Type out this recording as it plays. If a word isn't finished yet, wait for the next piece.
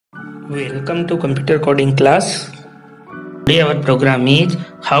Welcome to computer coding class. Today our program is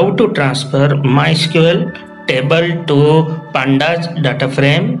how to transfer MySQL table to Pandas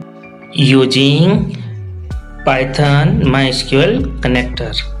DataFrame using Python MySQL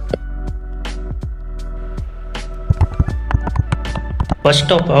connector.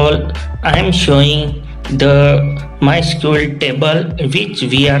 First of all, I am showing the MySQL table which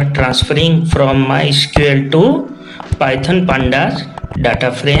we are transferring from MySQL to Python Pandas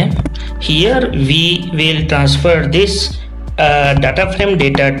DataFrame. Here we will transfer this DataFrame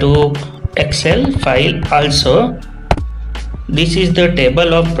data to Excel file also. This is the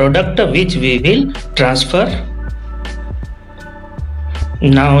table of product which we will transfer.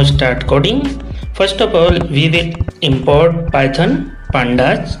 Now start coding. First of all, we will import Python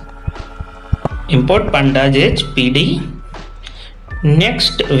Pandas. Import Pandas as PD.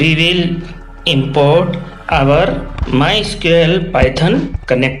 Next we will import our MySQL Python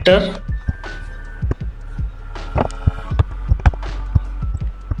connector.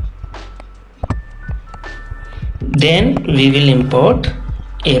 Then we will import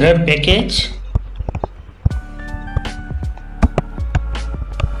error package.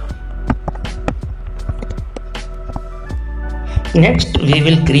 Next we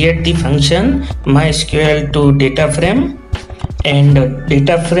will create the function MySQL to DataFrame, and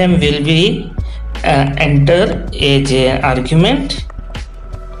DataFrame will be enter as an argument.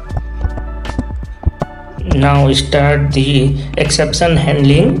 Now start the exception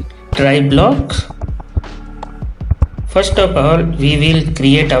handling try block. First of all, we will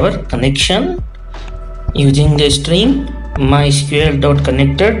create our connection using the string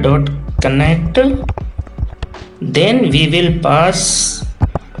mysql.connector.connect. Then we will pass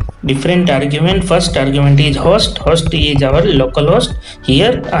different argument. First argument is host. Host is our local host.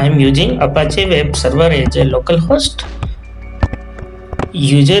 Here I am using Apache web server as a local host.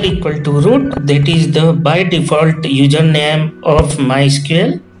 User equal to root, that is the by default username of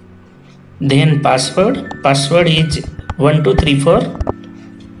MySQL. Then password. Password is 1234.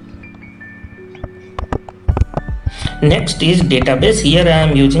 Next is database. Here I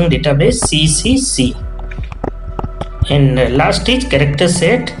am using database CCC. And last is character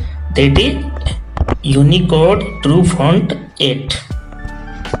set, that is Unicode true font 8.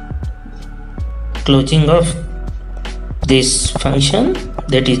 Closing of this function,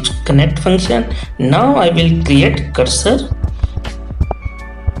 that is connect function. Now I will create cursor,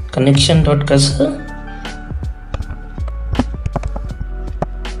 connection.cursor.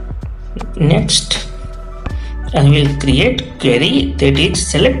 Next I will create query, that is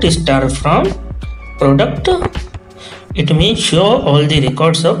select star from product. It means show all the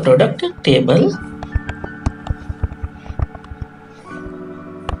records of product table.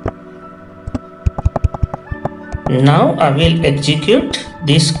 Now I will execute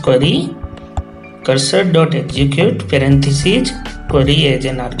this query, cursor.execute parentheses query as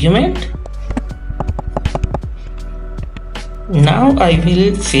an argument. Now I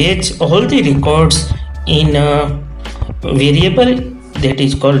will fetch all the records in a variable that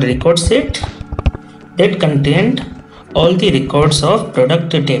is called record set that contained all the records of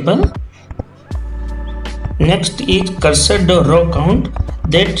product table. Next is cursor.row count,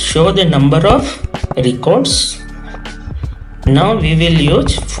 that show the number of records. Now we will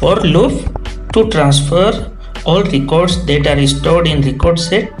use for loop to transfer all records that are stored in record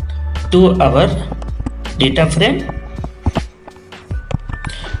set to our data frame.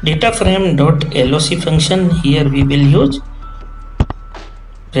 DataFrame.loc function, here we will use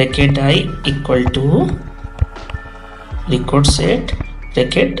bracket I equal to record set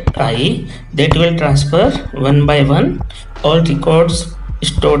bracket I, that will transfer one by one all records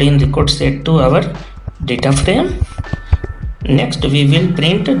stored in record set to our data frame. Next we will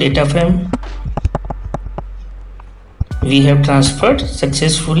print data frame. We have transferred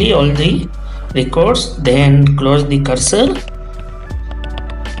successfully all the records. Then close the cursor.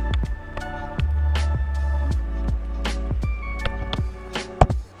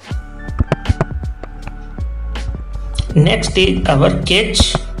 Next is our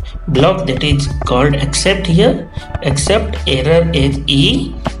catch block, that is called except. Here except error is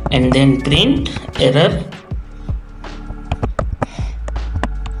E, and then print error.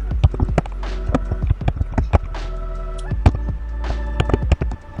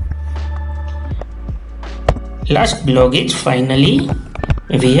 Last block is finally,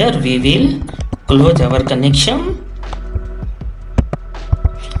 where we will close our connection.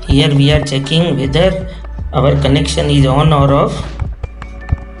 Here we are checking whether our connection is on or off.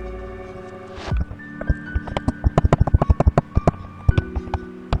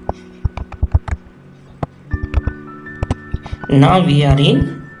 Now we are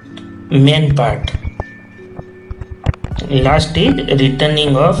in main part. Last is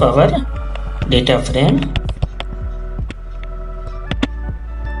returning of our data frame.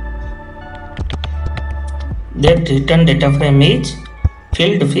 That return data frame is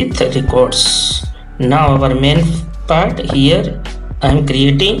filled with records. Now our main part here, I am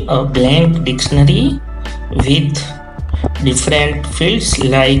creating a blank dictionary with different fields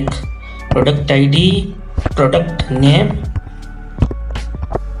like product ID, product name,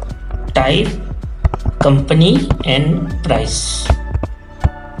 type, company and price.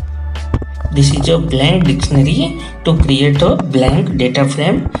 This is a blank dictionary to create a blank data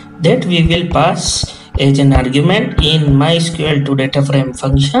frame that we will pass as an argument in MySQL to DataFrame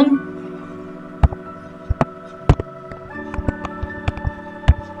function.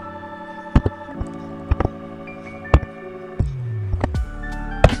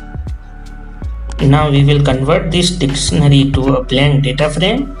 Now we will convert this dictionary to a blank data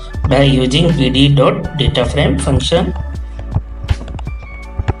frame by using bd.dataframe function.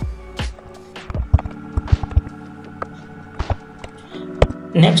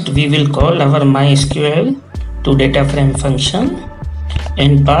 Next we will call our MySQL to DataFrame function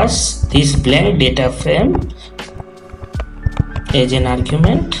and pass this blank data frame as an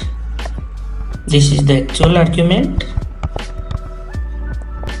argument. This is the actual argument.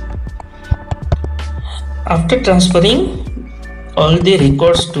 After transferring all the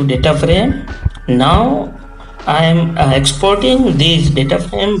records to data frame, now I am exporting these data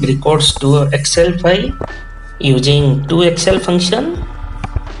frame records to an Excel file using toExcel function.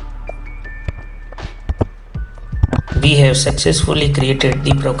 We have successfully created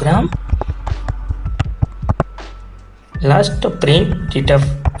the program. Last print data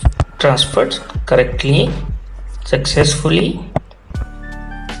transferred correctly, successfully.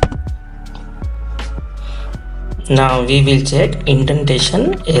 Now we will check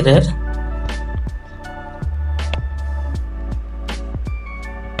indentation error.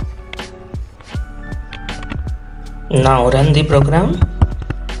 Now run the program.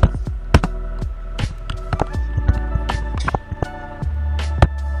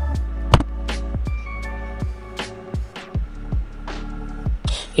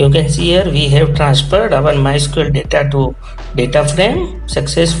 You can see here we have transferred our MySQL data to data frame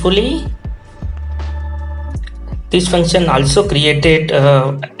successfully. This function also created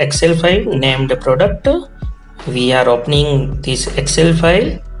an Excel file named product. We are opening this Excel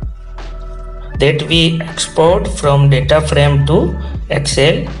file that we export from data frame to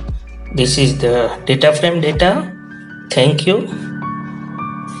Excel. This is the data frame data. Thank you.